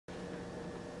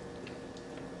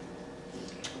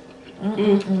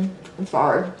I'm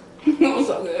sorry. It was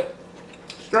so good.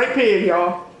 Straight pig,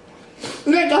 y'all.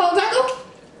 You ate the whole taco?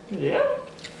 Yeah.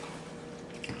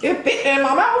 It fit in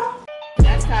my mouth.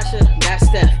 That's Tasha, that's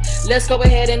Steph. Let's go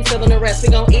ahead and fill in the rest. We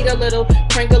gon' eat a little,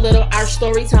 prank a little. Our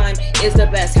story time is the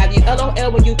best. Have you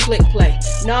LOL when you click play?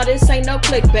 No, this ain't no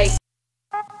clickbait.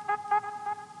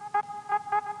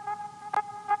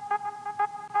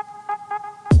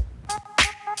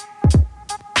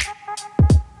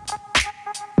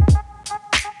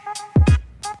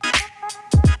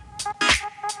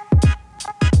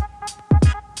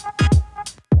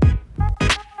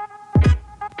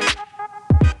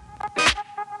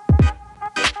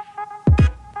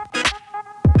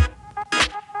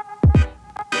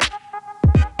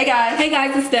 Hey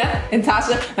guys, it's Steph and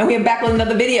Tasha, and we're back with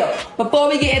another video. Before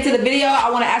we get into the video, I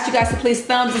want to ask you guys to please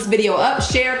thumbs this video up,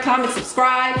 share, comment,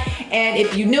 subscribe, and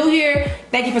if you're new here,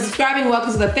 thank you for subscribing.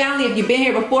 Welcome to the family. If you've been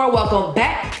here before, welcome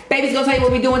back. Baby's gonna tell you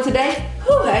what we're doing today.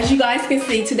 Whew, as you guys can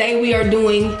see, today we are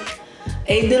doing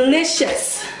a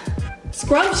delicious,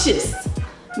 scrumptious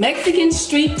Mexican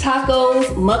street tacos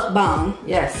mukbang.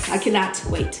 Yes, I cannot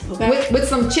wait. Okay? with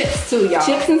some chips too, y'all.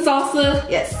 Chips and salsa.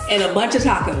 Yes. And a bunch of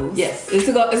tacos. Yes.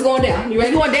 It's going down. You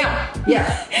ready? It's going down.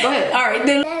 Yeah. Go ahead. All right,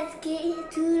 then. Let's get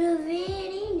into the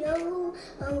video. Ho,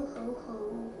 ho,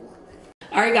 ho.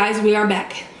 All right, guys, we are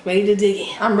back. Ready to dig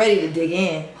in. I'm ready to dig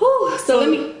in. Whew, so let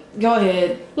me go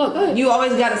ahead. Look, go ahead. You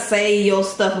always gotta say your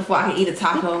stuff before I can eat a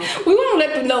taco. We want to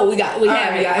let them know we have, you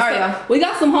guys. All right, So we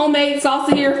got some homemade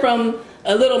salsa here from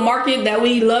a little market that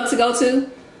we love to go to.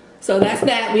 So that's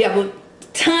that. We have a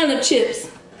ton of chips.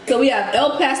 So we have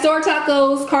El Pastor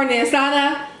tacos, carne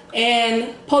asada,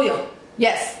 and pollo.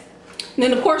 Yes. And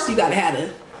then of course you gotta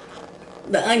have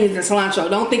the onions and cilantro.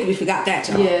 Don't think we forgot that,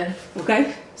 y'all. Yeah.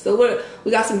 Okay. So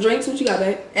we got some drinks. What you got,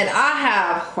 babe? And I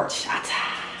have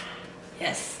horchata.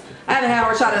 Yes. I haven't had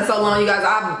horchata in so long, you guys.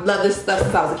 I've loved this stuff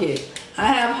since I was a kid. I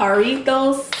have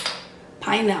Jarritos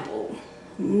pineapple.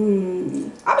 I've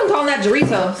been calling that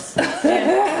Doritos.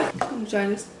 Let me try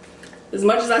this. As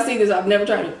much as I see this, I've never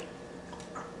tried it.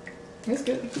 It's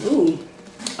good. Ooh,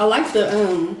 I like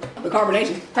the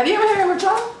carbonation. Have you ever had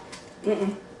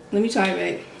horchata? Let me try it,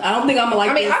 babe. I don't think I'm gonna like.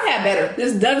 I mean, this. I've had better.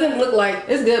 This doesn't look like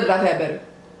It's good, but I've had better.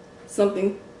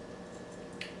 something.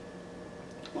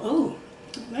 Oh,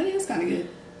 that is kind of good.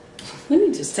 Let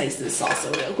me just taste this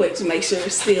salsa real quick to make sure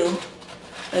it's still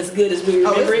as good as we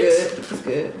remember it. It's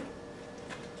good.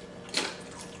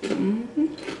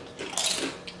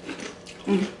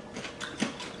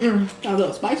 A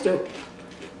little spice to it.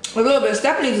 A little bit.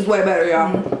 Stephanie's is way better,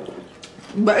 y'all.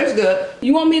 But it's good.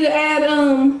 You want me to add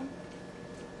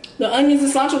the onions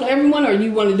and cilantro to everyone, or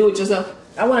you want to do it yourself?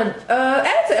 I want to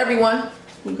add it to everyone.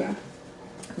 Okay.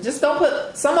 Just don't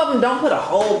put, some of them don't put a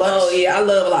whole bunch. Oh yeah, I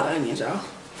love a lot of onions, y'all.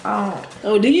 Oh,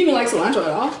 Oh, do you even like cilantro at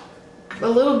all? a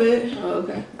little bit. Oh,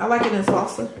 okay. I like it in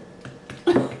salsa.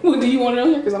 Well, do you want it on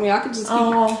here? Because I mean, I could just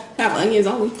have onions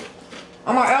only.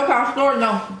 On my El Pastor,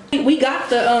 no. We got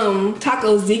the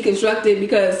tacos deconstructed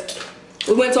because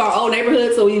we went to our old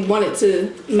neighborhood, so we wanted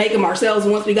to make them ourselves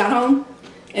once we got home.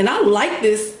 And I like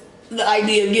the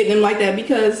idea of getting them like that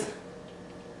because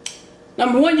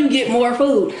number one, you get more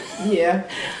food. Yeah.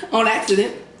 On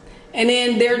accident, and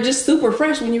then they're just super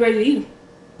fresh when you're ready to eat them.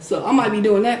 So I might be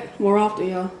doing that more often,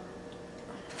 y'all.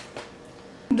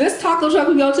 This taco truck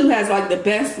we go to has like the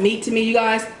best meat to me, you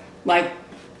guys. Like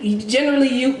generally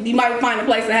you might find a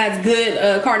place that has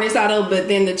good carne asada, but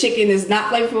then the chicken is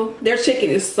not flavorful. Their chicken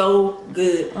is so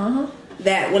good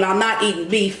that when I'm not eating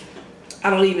beef, I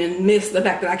don't even miss the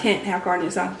fact that I can't have carne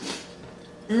asada.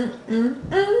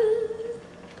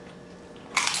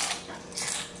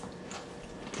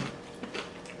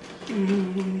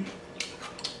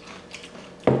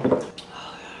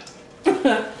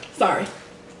 Sorry,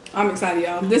 I'm excited,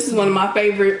 y'all. This is one of my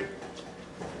favorite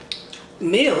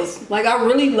meals. Like, I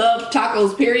really love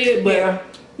tacos, period, but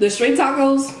the street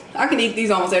tacos, I can eat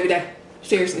these almost every day.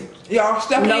 Seriously. Y'all,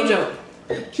 Stephanie, No joke.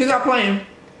 she's not playing.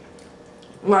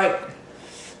 Like,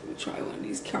 Let me try one of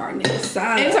these carne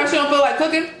asada anytime she don't feel like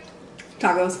cooking,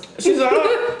 tacos. she's like,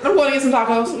 oh, I'm going to get some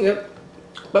tacos. Yep.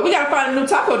 But we got to find a new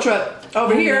taco truck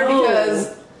over here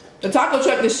because the taco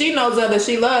truck that she knows of, that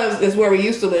she loves, is where we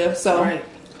used to live. So Right.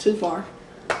 Too far.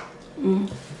 I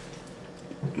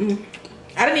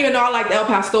didn't even know I liked El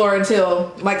Pastor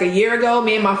until like a year ago.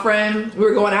 Me and my friend, we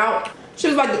were going out. She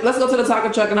was like, let's go to the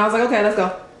taco truck. And I was like, okay, let's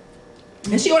go.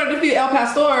 And she ordered a few El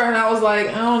Pastor, and I was like,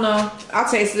 I don't know. I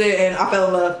tasted it, and I fell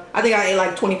in love. I think I ate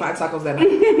like 25 tacos that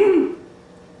night.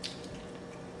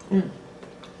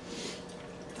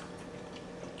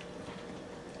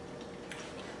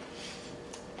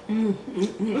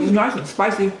 It's nice and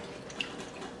spicy.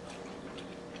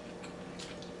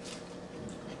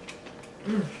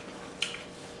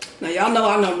 Now y'all know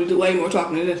I normally do way more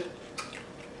talking than this.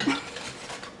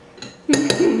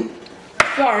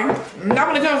 Sorry. Not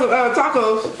when it comes to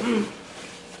tacos.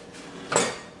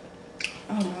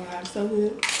 Oh my god, so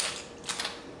good.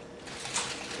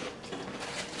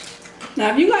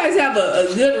 Now, if you guys have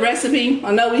a good recipe,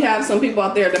 I know we have some people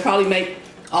out there that probably make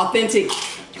authentic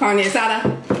carne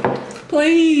asada.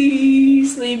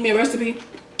 Please leave me a recipe.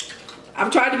 I've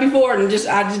tried it before and I just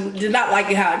did not like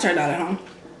it how it turned out at home.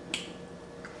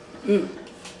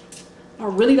 I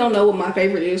really don't know what my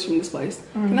favorite is from this place.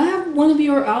 Can I have one of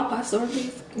your al pastor,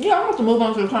 please? Yeah, I'm about to move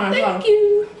on to the carne asada. Thank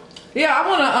you. Yeah, I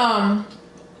wanna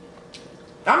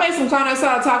I made some carne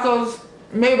asada tacos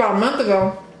maybe about a month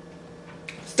ago.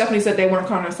 Stephanie said they weren't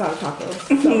carne asada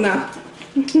tacos. So. Nah.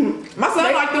 My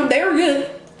son liked them. They were good,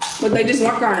 but they just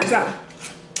weren't carne asada.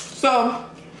 So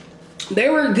They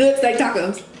were good steak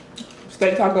tacos.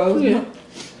 steak tacos. Yeah.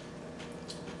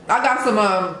 I got some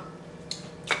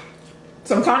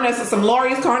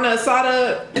Lori's carne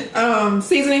asada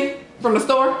seasoning from the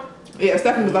store. Yeah,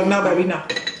 Stephanie was like, no, baby, no.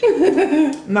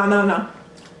 No.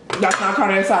 That's not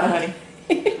carne asada, honey.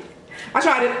 I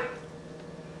tried it.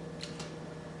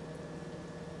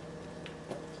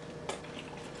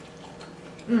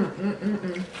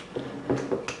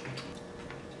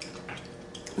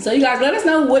 So you guys, let us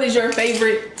know what is your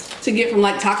favorite to get from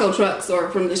like taco trucks or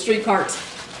from the street carts.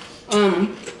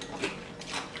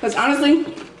 Because honestly,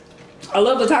 I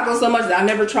love the tacos so much that I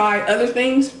never tried other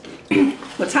things.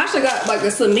 But Tasha got like a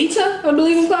Samita, I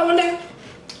believe it's called one day.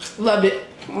 Loved it.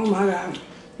 Oh my god.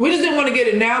 We just didn't want to get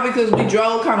it now because we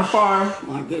drove kind of far.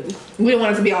 My goodness. We didn't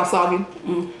want it to be all soggy.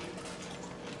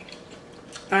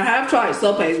 I have tried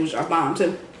sopes, which are bomb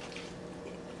too.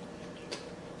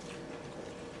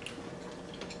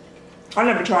 I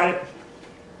never tried it.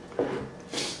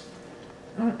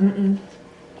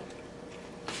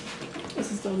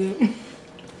 This is so good.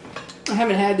 I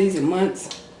haven't had these in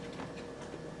months.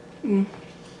 You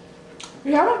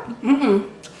haven't?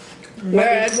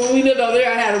 Whereas when we lived over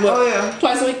there, I had it Oh, yeah.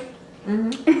 twice a week.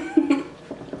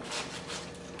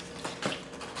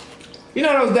 You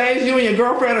know those days you and your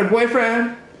girlfriend or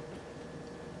boyfriend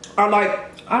are like,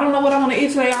 I don't know what I want to eat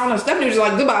today. I don't know. Stephanie was just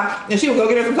like, goodbye. And she would go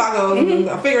get her some tacos. And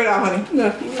I'll figure it out, honey.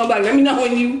 Yeah. I'm like, let me know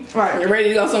when you're Right. ready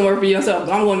to go somewhere for yourself.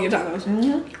 I'm going to get tacos.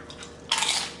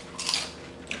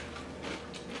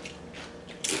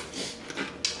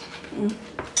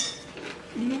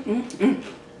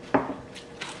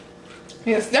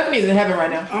 Yeah, Stephanie's in heaven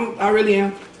right now. I really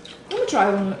am. Let me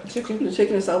try one chicken. The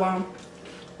chicken is so bomb.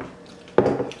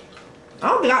 I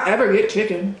don't think I ever get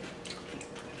chicken.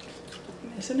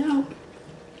 Missing out.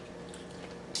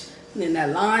 And then that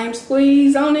lime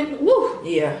squeeze on it. Woo!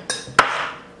 Yeah.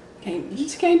 You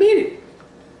just can't beat it.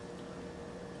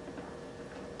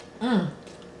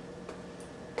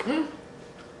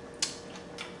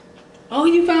 Oh,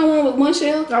 you found one with one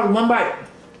shell? That was one bite.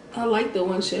 I like the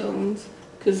one shell ones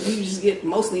because you just get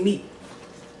mostly meat.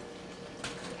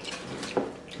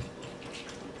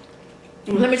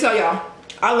 Let me tell y'all,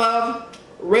 I love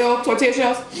real tortilla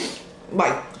shells.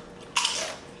 Like,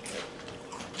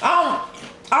 I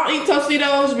don't eat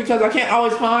Tostitos because I can't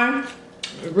always find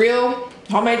real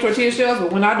homemade tortilla shells,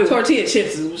 but when I do, Tortilla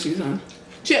chips is what she's on.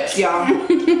 chips, y'all.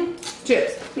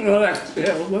 Chips. You know that?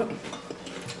 Yeah, what?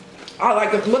 I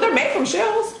like them. Well, they're made from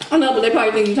shells. I know, but they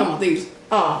probably think you're talking about these.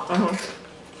 Oh,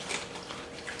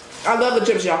 I love the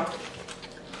chips, y'all.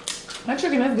 That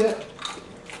chicken is good.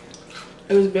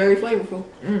 It was very flavorful.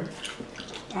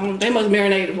 They must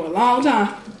marinate it for a long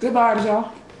time. Good vibes,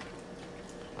 y'all.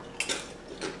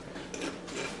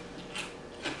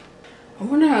 I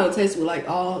wonder how it tastes with like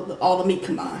all the meat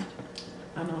combined.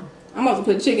 I know. I'm about to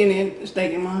put chicken and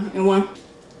steak in mine in one.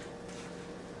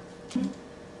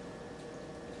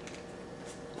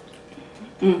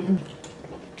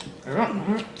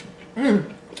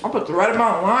 I put the right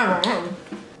amount of lime on it.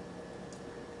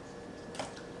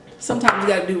 Sometimes you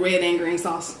gotta do red and green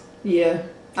sauce. Yeah.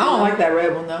 I don't like that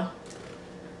red one though.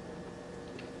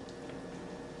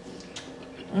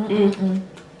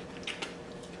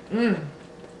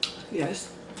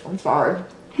 Yes. I'm sorry.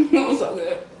 That was so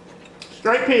good.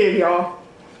 Straight pig, y'all.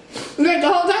 You ate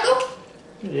the whole taco?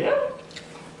 Yeah.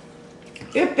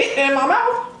 It fit in my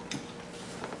mouth.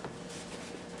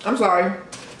 I'm sorry.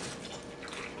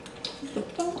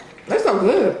 They're so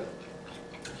good.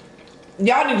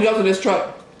 Y'all need to go to this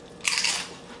truck.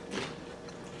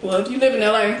 Well, if you live in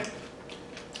LA,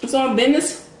 it's on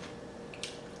Venice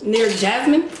near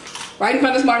Jasmine, right in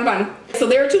front of Smart and Final. So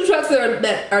there are two trucks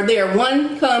that are there.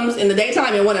 One comes in the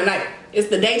daytime and one at night. It's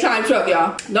the daytime truck,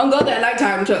 y'all. Don't go to that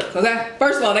nighttime truck, okay?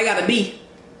 First of all, they got a B.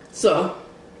 So,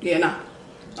 yeah, nah.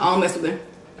 I don't mess with them.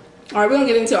 All right, we're gonna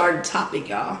get into our topic,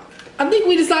 y'all. I think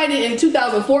we decided in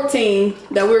 2014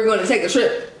 that we were going to take a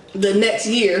trip the next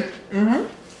year.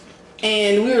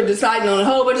 And we were deciding on a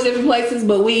whole bunch of different places,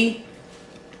 but we,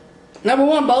 number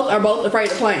one, both are both afraid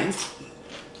of planes.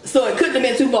 So it couldn't have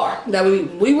been too far. That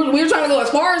we were trying to go as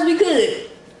far as we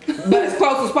could, but as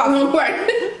close as possible.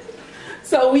 Right.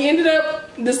 So we ended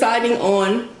up deciding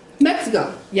on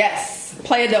Mexico. Yes,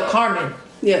 Playa del Carmen.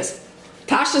 Yes,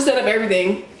 Tasha set up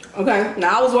everything. Okay,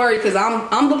 now I was worried because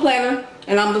I'm the planner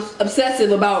and I'm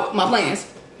obsessive about my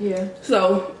plans. Yeah.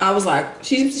 So I was like,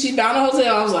 she found a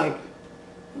hotel. I was like,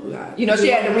 oh God. You know, she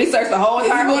had to research the whole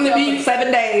entire hotel for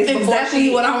 7 days. Exactly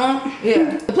what I want.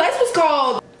 Yeah. The place was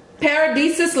called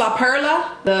Paradisus La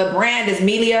Perla. The brand is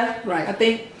Melia, right? I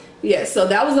think. Yes. So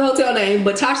that was the hotel name.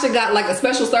 But Tasha got like a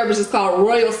special service. It's called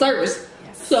Royal Service.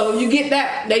 So you get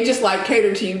that, they just like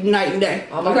cater to you night and day.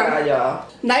 Oh my God, y'all.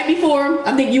 Night before,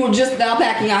 I think you were just now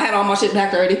packing. I had all my shit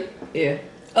packed already. Yeah.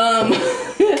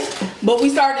 But we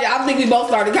started, I think we both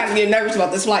started kind of getting nervous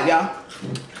about this flight, y'all.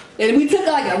 And we took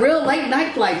like a real late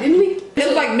night flight, didn't we? It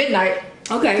was like midnight.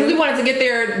 Okay. Because we wanted to get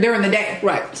there during the day.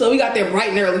 Right. So we got there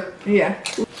bright and early. Yeah.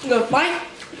 The flight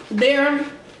there,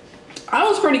 I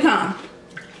was pretty calm.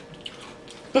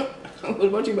 What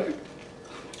about you, babe?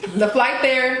 The flight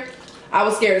there, I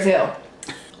was scared as hell.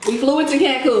 We flew into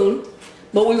Cancun,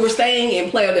 but we were staying in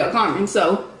Playa del Carmen.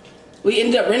 So we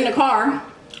ended up renting a car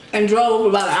and drove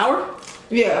about an hour.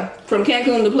 Yeah. From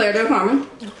Cancun to Playa del Carmen.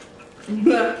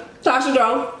 Tasha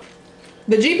drove.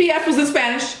 The GPS was in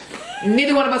Spanish.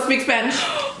 Neither one of us speak Spanish.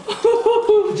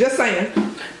 Just saying.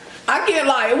 I can't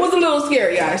lie. It was a little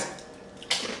scary, guys.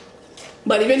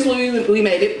 But eventually we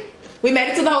made it. We made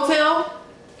it to the hotel.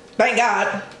 Thank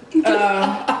God.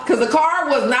 Because the car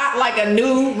was not like a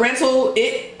new rental.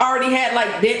 It already had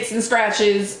like dents and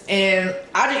scratches. And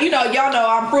I just, y'all know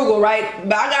I'm frugal, right?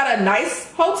 But I got a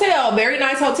nice hotel, very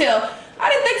nice hotel. I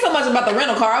didn't think so much about the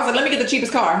rental car. I was like, let me get the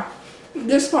cheapest car.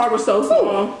 This car was so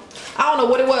small. I don't know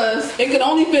what it was. It could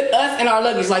only fit us and our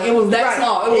luggage. Like, it was that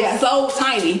small. It was so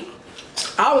tiny.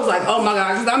 I was like, oh my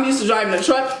God, because I'm used to driving a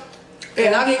truck.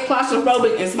 And I get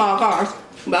claustrophobic in small cars.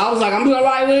 But I was like, I'm gonna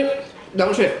ride with it.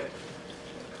 Don't trip.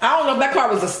 I don't know if that car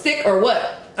was a stick or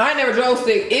what. I never drove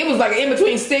stick. It was like an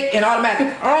in-between stick and automatic.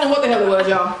 I don't know what the hell it was,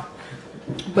 y'all.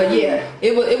 But yeah,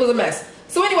 it was a mess.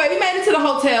 So anyway, we made it to the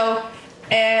hotel.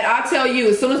 And I tell you,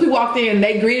 as soon as we walked in,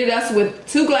 they greeted us with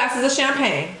 2 glasses of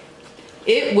champagne.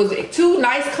 It was 2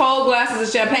 nice cold glasses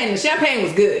of champagne. The champagne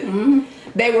was good.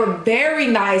 They were very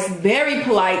nice, very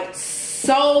polite,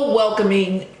 so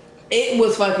welcoming. It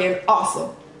was fucking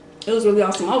awesome. It was really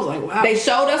awesome. I was like, wow. They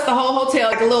showed us the whole hotel,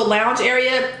 like a little lounge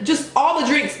area, just all the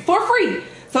drinks for free.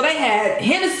 So they had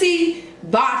Hennessy,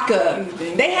 vodka.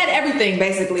 They had everything,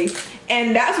 basically.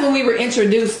 And that's when we were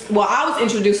introduced. Well, I was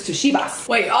introduced to Shibas.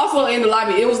 Wait, also in the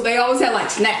lobby, they always had like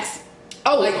snacks.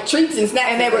 Oh, like treats and snacks.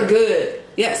 And they were good.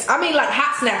 Yes. I mean, like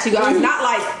hot snacks, you guys. Not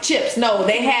like chips. No,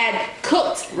 they had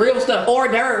cooked real stuff. Hors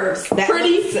d'oeuvres.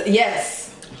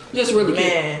 Yes. Just really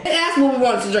Man. Good. They asked what we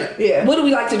wanted to drink. Yeah. What do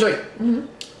we like to drink?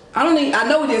 I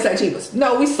know we didn't say cheapest.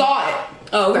 No, we saw it.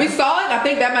 Oh, okay. We saw it. I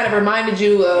think that might have reminded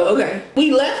you of... Okay.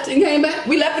 We left and came back?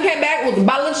 We left and came back with a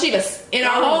bottle of Chivas in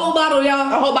our whole bottle,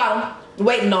 y'all. A whole bottle.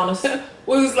 Waiting on us.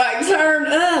 We was like, turn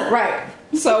up. Right.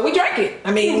 So we drank it.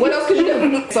 I mean, what else could you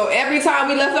do? So every time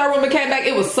we left our room and came back,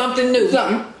 it was something new.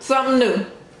 Something new.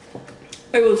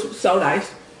 It was so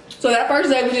nice. So that first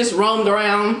day we just roamed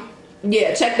around.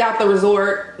 Yeah, checked out the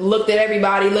resort, looked at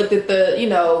everybody, looked at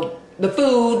the, the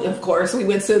food. Of course, we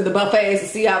went to the buffets to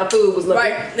see how the food was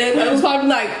looking. Right. It was probably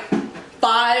like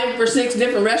 5 or 6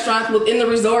 different restaurants within the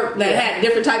resort that had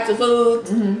different types of foods.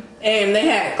 And they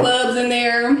had clubs in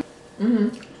there.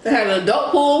 They had an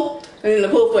adult pool and then the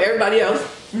pool for everybody else.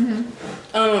 I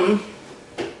don't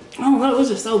know, it was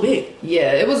just so big.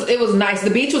 Yeah, it was nice.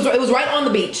 The beach was right on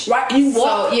the beach. Right, you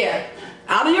walked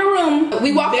out of your room.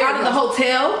 We walked out of the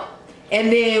hotel. And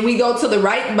then we go to the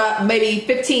right about maybe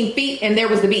 15 feet and there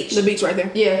was the beach. The beach right there.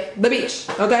 Yeah, the beach.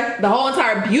 Okay? The whole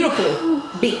entire beautiful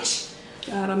beach.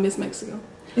 God, I miss Mexico.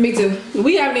 Me too.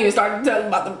 We haven't even started to tell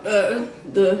about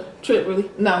the trip,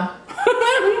 really. No.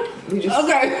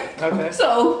 Okay.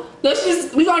 So,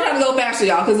 we're going to try to go faster,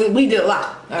 y'all, because we did a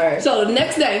lot. All right. So, the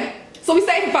next day. So, we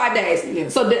stayed for 5 days. Yeah.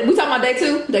 So, we talking about day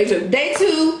 2? Day 2. Day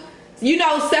 2.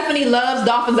 Stephanie loves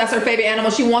dolphins. That's her favorite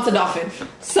animal. She wants a dolphin.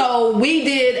 So we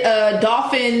did a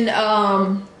dolphin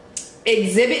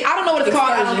exhibit. I don't know what it's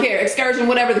called. I don't care. Excursion,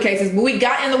 whatever the case is. But we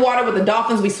got in the water with the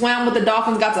dolphins. We swam with the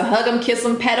dolphins. Got to hug them, kiss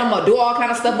them, pet them, or do all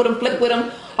kind of stuff with them, flip with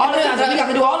them. All the time. We got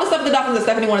to do all the stuff with the dolphins that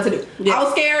Stephanie wanted to do. Yeah. I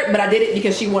was scared, but I did it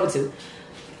because she wanted to.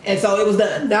 And so it was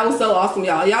done. That was so awesome,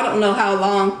 y'all. Y'all don't know how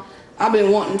long I've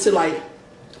been wanting to like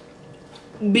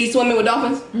be swimming with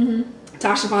dolphins.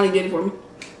 Tasha finally did it for me.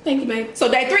 Thank you, babe.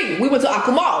 So day 3, we went to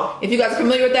Aquamal. If you guys are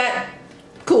familiar with that,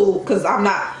 cool, because I'm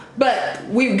not. But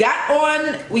we got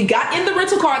in the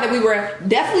rental car that we were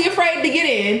definitely afraid to get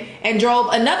in, and drove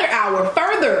another hour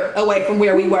further away from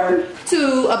where we were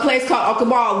to a place called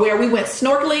Aquamal, where we went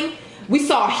snorkeling. We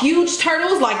saw huge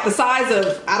turtles, like the size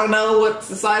of, I don't know what's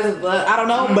the size of, I don't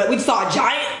know, but we saw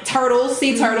giant turtles,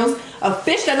 sea turtles, a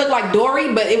fish that looked like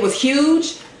Dory, but it was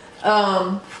huge.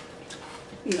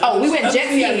 We went jet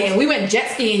skiing. We went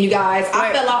jet skiing, you guys.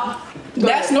 I fell off.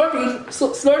 That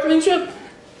snorkeling trip.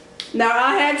 Now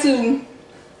I had to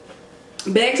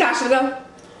beg Tasha to go.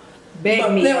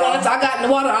 Beg me. Then once I got in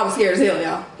the water, I was scared as hell,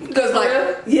 y'all. Because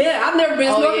yeah, I've never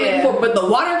been snorkeling before, but the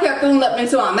water kept filling up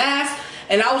into my mask,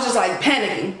 and I was just like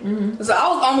panicking. So I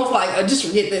was almost like, just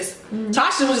forget this.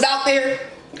 Tasha was out there.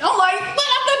 I'm like, but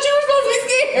I thought you were supposed to be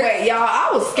scared. Wait, y'all, I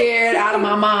was scared out of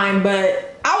my mind, but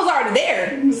I was already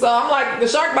there. So I'm like, the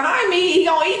shark behind me, he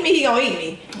gonna eat me, he gonna eat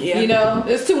me. Yeah. You know,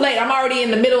 it's too late. I'm already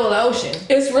in the middle of the ocean.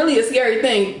 It's really a scary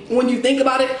thing when you think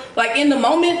about it. Like in the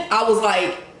moment, I was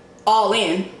like all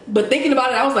in. But thinking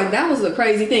about it, I was like, that was a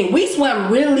crazy thing. We swam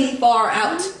really far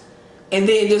out and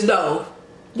then just dove.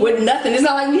 With nothing. It's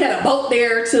not like we had a boat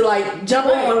there to like jump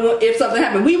on if something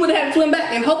happened. We would have had to swim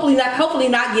back and hopefully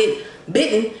not get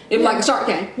bitten if like a shark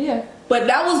came. Yeah. But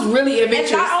that was really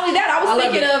adventurous. And not only that, I was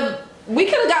thinking of, we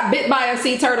could have got bit by a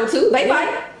sea turtle too. They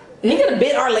bite. He could have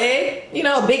bit our leg. You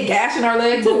know, a big gash in our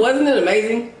leg too. But wasn't it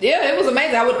amazing? Yeah, it was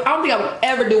amazing. I don't think I would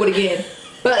ever do it again.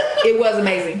 But it was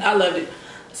amazing. I loved it.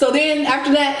 So then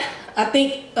after that, I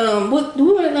think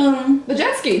we went the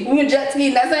jet ski. We went jet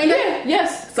skiing that same day? Yeah,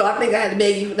 yes. So I think I had to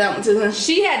beg you for that one too, huh?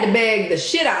 She had to beg the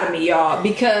shit out of me, y'all,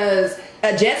 because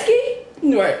a jet ski?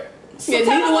 Right. So yeah,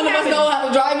 neither one of us know how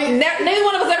to drive it. Neither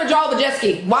one of us ever drove a jet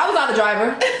ski. Why was I the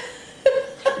driver?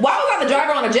 Why was I the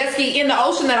driver on a jet ski in the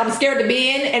ocean that I'm scared to be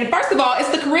in? And first of all, it's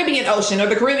the Caribbean Ocean or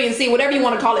the Caribbean Sea, whatever you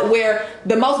want to call it, where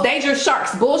the most dangerous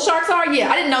sharks, bull sharks, are.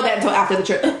 Yeah, I didn't know that until after the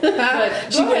trip. But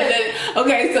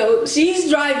okay, so she's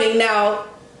driving now.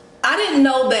 I didn't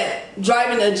know that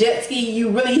driving a jet ski, you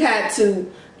really had to.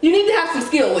 You need to have some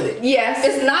skill with it. Yes.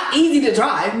 It's not easy to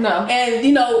drive. No. And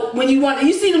you know, when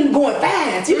you see them going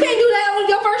fast, you can't do that on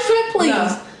your first trip, please.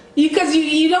 No. Because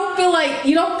you don't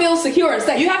feel secure and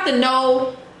safe. You have to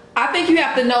know. I think you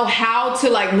have to know how to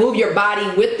like move your body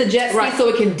with the jet ski so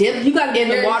it can dip. You got to get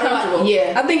in the water.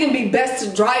 Yeah. I think it'd be best to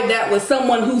drive that with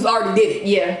someone who's already did it.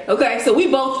 Yeah. Okay. So we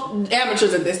both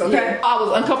amateurs at this. Okay. Yeah. I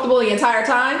was uncomfortable the entire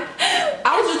time.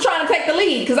 I was just trying to take the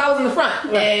lead because I was in the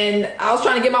front and I was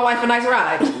trying to give my wife a nice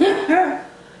ride.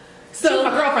 So she was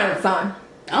my girlfriend at the time.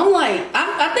 I'm like,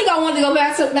 I think I wanted to go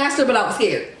faster, but I was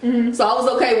scared. So I was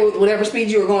okay with whatever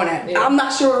speed you were going at. Yeah. I'm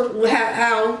not sure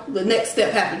how the next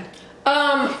step happened.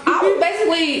 I was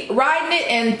basically riding it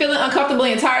and feeling uncomfortable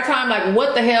the entire time. Like,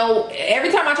 what the hell? Every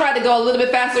time I tried to go a little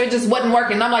bit faster, it just wasn't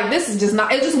working. And I'm like, this is just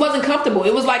not. It just wasn't comfortable.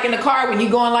 It was like in the car when you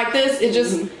going like this. It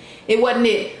just, it wasn't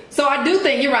it. So I do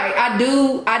think you're right. I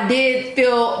did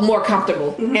feel more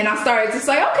comfortable, and I started to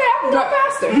say, okay, I can go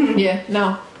faster. Yeah,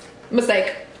 no,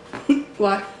 mistake.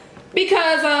 Why?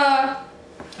 Because I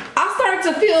started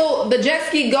to feel the jet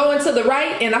ski going to the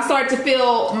right, and I started to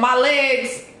feel my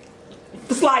legs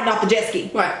sliding off the jet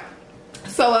ski. Right.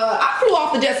 So I flew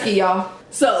off the jet ski, y'all.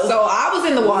 So I was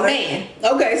in the water. Man.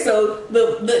 Okay, so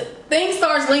the thing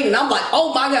starts leaning. I'm like,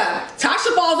 oh my God.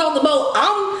 Tasha falls off the boat.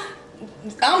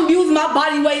 I'm using my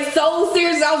body weight so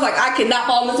seriously. I was like, I cannot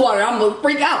fall in this water. I'm gonna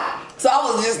freak out. So I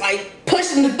was just like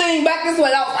pushing the thing back this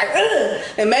way. I was like, ugh.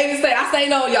 And made it stay. I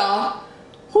stayed on, y'all.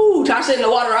 Whoo, Tasha in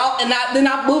the water out, and then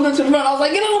I moved into the front. I was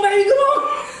like, get on, baby, come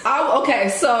on. Okay,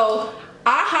 so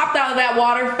I hopped out of that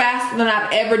water faster than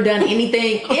I've ever done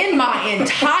anything in my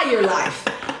entire life.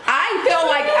 I felt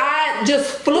like I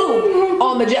just flew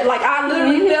on the jet. Like I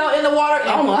literally fell in the water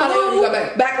and flew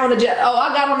back on the jet. Oh,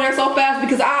 I got on there so fast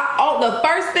because the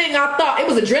first thing I thought, it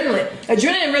was adrenaline.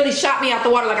 Adrenaline really shot me out the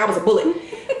water like I was a bullet.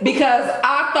 Because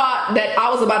I thought that I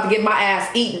was about to get my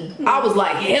ass eaten. I was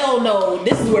like, hell no,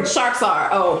 this is where the sharks are.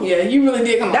 Oh, yeah, you really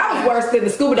did come. That was worse than the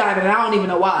scuba diving, and I don't even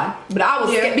know why. But I was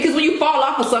scared because when you fall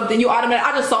off of something, you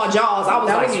automatically. I just saw Jaws. I was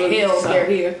that like, was really hell scared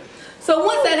here. So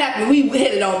once that happened, we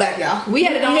headed on back, y'all. We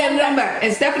headed on back,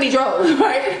 and Stephanie drove.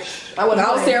 Right? I was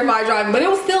terrified driving, but it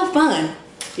was still fun.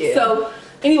 Yeah. So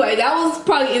anyway, that was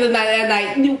probably the end of the night.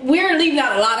 That night, we're leaving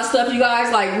out a lot of stuff, you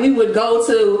guys. Like we would go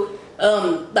to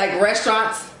like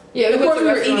restaurants. Yeah, of course we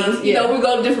were eating. You know, we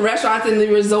go to different restaurants in the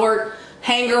resort,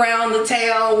 hang around the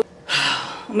town.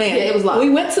 Man, it was a lot. We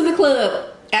went to the club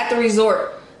at the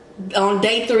resort on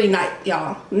day 3 night,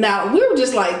 y'all. Now, we were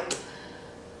just like,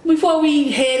 before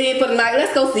we head in for the night,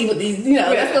 let's go see what these,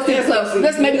 let's go see the clubs.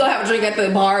 Let's maybe go have a drink at the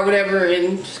bar or whatever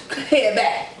and head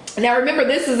back. Now remember,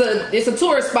 it's a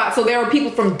tourist spot, so there are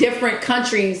people from different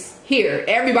countries here.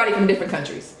 Everybody from different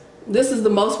countries. This is the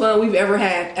most fun we've ever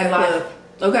had at a club.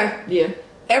 Okay? Yeah.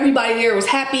 Everybody there was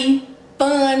happy,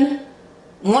 fun,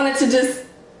 wanted to just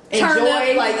turn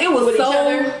enjoy, up. Like, it was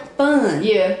so fun.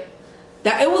 Yeah.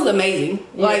 It was amazing.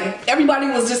 Yeah. Like, everybody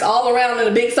was just all around in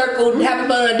a big circle, having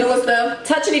fun, doing stuff,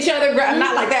 touching each other.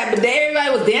 Not like that, but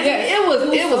everybody was dancing. Yeah. It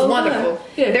was so wonderful.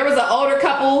 Yeah. There was an older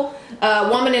couple, a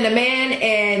woman and a man,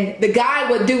 and the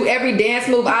guy would do every dance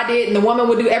move I did, and the woman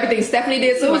would do everything Stephanie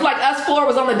did. So it was like us 4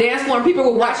 was on the dance floor, and people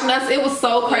were watching us. It was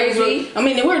so crazy. I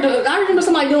mean, I remember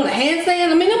somebody doing a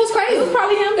handstand. I mean, it was crazy. It was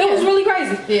probably him. It was really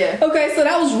crazy. Yeah. Okay, so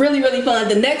that was really, really fun.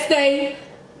 The next day,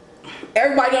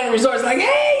 everybody on the resort is like,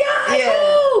 hey, guys,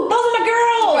 those are my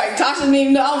girls. Like, Tasha didn't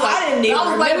even know. I was like, I didn't even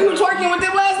remember. Like, we were twerking with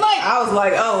them last night. I was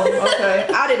like, oh,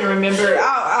 okay. I didn't remember.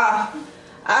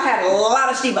 I had a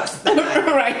lot of Shibas.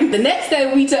 Right. The next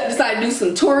day, we decided to do some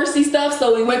touristy stuff.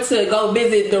 So we went to go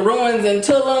visit the ruins in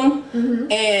Tulum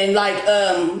and like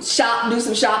do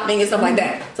some shopping and stuff like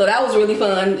that. So that was really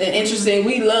fun and interesting.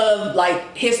 We love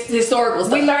like historical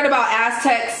stuff. We learned about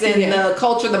Aztecs and the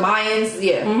culture, the Mayans.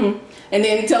 Yeah. And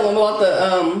then tell them about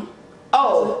the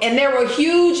and there were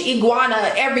huge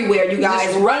iguana everywhere, you guys,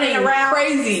 just running around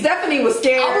crazy. Stephanie was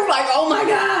scared. I was like, oh my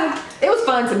god. It was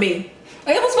fun to me.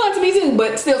 It was fun to me too,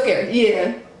 but still scary.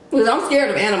 Yeah. Because I'm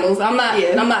scared of animals. I'm not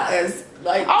as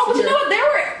like but you know what?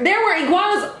 There were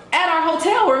iguanas at our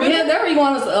hotel, remember? Yeah, there were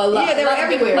iguanas a lot. Yeah, they were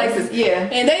everywhere. Places. Yeah.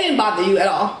 And they didn't bother you at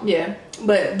all. Yeah.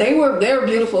 But they were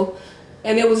beautiful.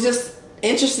 And it was just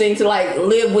interesting to like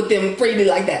live with them freely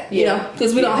like that, you know?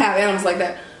 Because we don't have animals like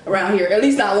that around here. At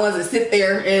least not ones that sit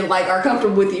there and like are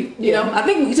comfortable with you, you know? I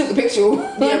think we took a picture.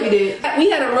 Yeah, we did. We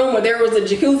had a room where there was a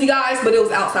jacuzzi, guys, but it was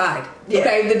outside. Yeah.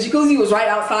 Okay, the jacuzzi was right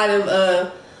outside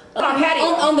of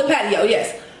on the patio,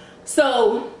 yes.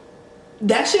 So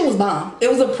that shit was bomb. It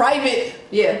was a private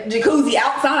jacuzzi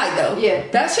outside though. Yeah.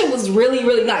 That shit was really,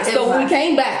 really nice. So when we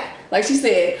came back, like she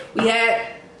said, we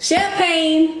had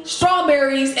champagne,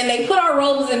 strawberries, and they put our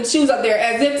robes and shoes up there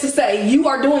as if to say, you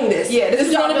are doing this. Yeah, this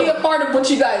is going to be a part of what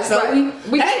you guys. So hey,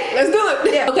 let's do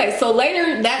it. Yeah. Okay, so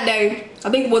later that day, I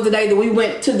think it was the day that we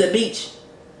went to the beach.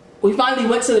 We finally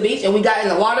went to the beach and we got in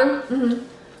the water.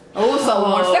 Oh, it was so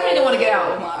warm. Stephanie didn't want to get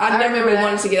out. I never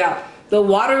wanted to get out. The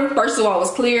water, first of all,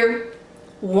 was clear,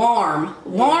 warm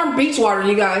beach water,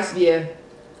 you guys. Yeah.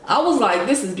 I was like,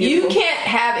 this is beautiful. You can't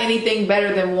have anything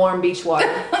better than warm beach water.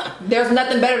 There's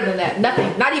nothing better than that.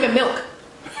 Nothing. Not even milk.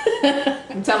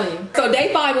 I'm telling you. So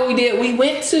day 5, what we did, we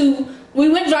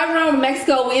went driving around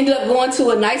Mexico. We ended up going to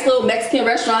a nice little Mexican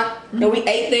restaurant and we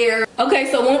ate there.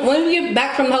 Okay, so when we get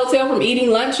back from the hotel from eating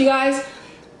lunch, you guys,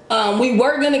 we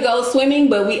were gonna go swimming,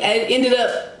 but we ended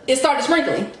up, it started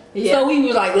sprinkling. Yeah. So we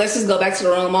were like, let's just go back to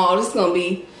the room. This is gonna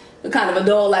be kind of a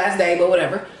dull last day, but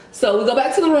whatever. So we go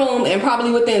back to the room, and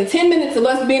probably within 10 minutes of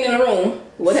us being in the room,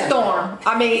 what happened? Storm.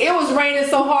 I mean, it was raining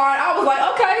so hard. I was like,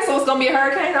 okay, so it's gonna be a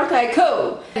hurricane. Okay,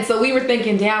 cool. And so we were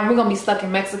thinking, damn, we're gonna be stuck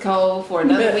in Mexico for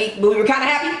another week, but we were kind of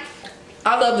happy.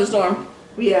 I love the storm.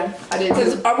 Yeah, I did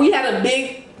too. Because we had a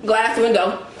big glass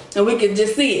window, and we could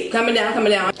just see it coming down.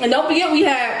 And don't forget, we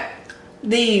had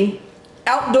the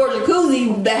outdoor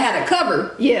jacuzzi that had a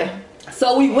cover. Yeah.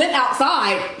 So we went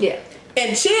outside. Yeah.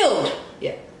 And chilled.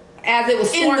 Yeah. As it was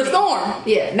storming. In the storm.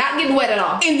 Yeah. Not getting wet at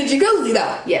all. In the jacuzzi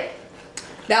though. Yeah.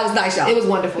 That was nice, y'all. It was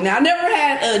wonderful. Now I never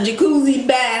had a jacuzzi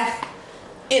bath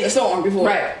in a storm before.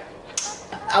 Right.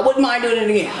 I wouldn't mind doing it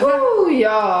again. Woo,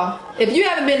 y'all. If you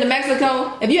haven't been to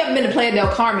Mexico, if you haven't been to Playa del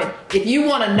Carmen, if you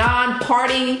want a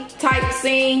non-party type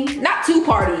scene, not too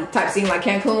party type scene like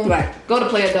Cancun, right, go to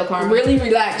Playa del Carmen. Really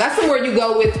relax. That's somewhere you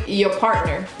go with your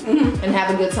partner and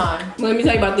have a good time. Let me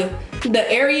tell you about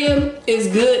the area is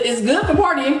good. It's good for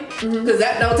partying because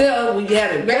that hotel we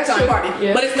had a great time party,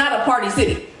 but it's not a party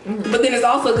city. But then it's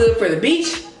also good for the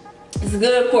beach. It's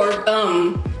good for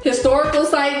historical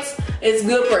sites. It's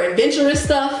good for adventurous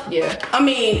stuff. Yeah. I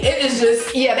mean, it is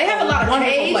just... Yeah, they have a lot of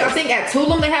caves. Place. I think at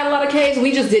Tulum they had a lot of caves.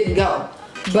 We just didn't go.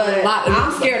 But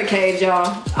I'm scared of caves,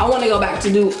 y'all. I want to go back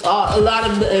to do a lot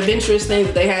of the adventurous things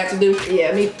that they had to do.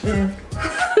 Yeah, me...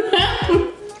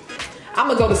 I'm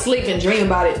going to go to sleep and dream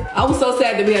about it. I was so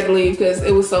sad that we had to leave because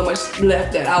it was so much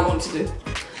left that I wanted to do.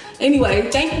 Anyway,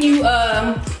 thank you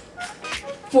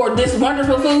for this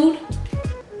wonderful food.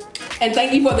 And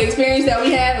thank you for the experience that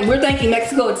we had. And we're thanking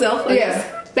Mexico itself. Yes.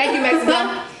 Thank you,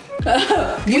 Mexico.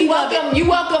 You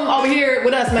welcome over here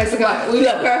with us, Mexico. Right. We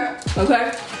love her.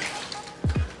 Okay.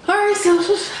 Alright, so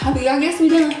I guess we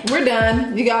done. We're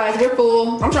done. You guys, we're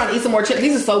full. I'm trying to eat some more chips.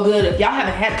 These are so good. If y'all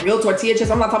haven't had real tortilla chips,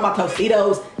 I'm not talking about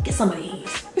Tostitos. Get some of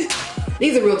these.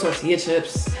 These are real tortilla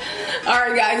chips.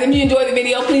 Alright guys, if you enjoyed the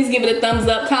video, please give it a thumbs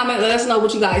up, comment, let us know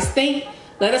what you guys think.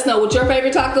 Let us know what your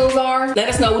favorite tacos are. Let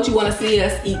us know what you want to see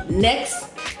us eat next.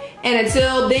 And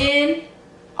until then,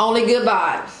 only good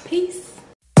vibes. Peace.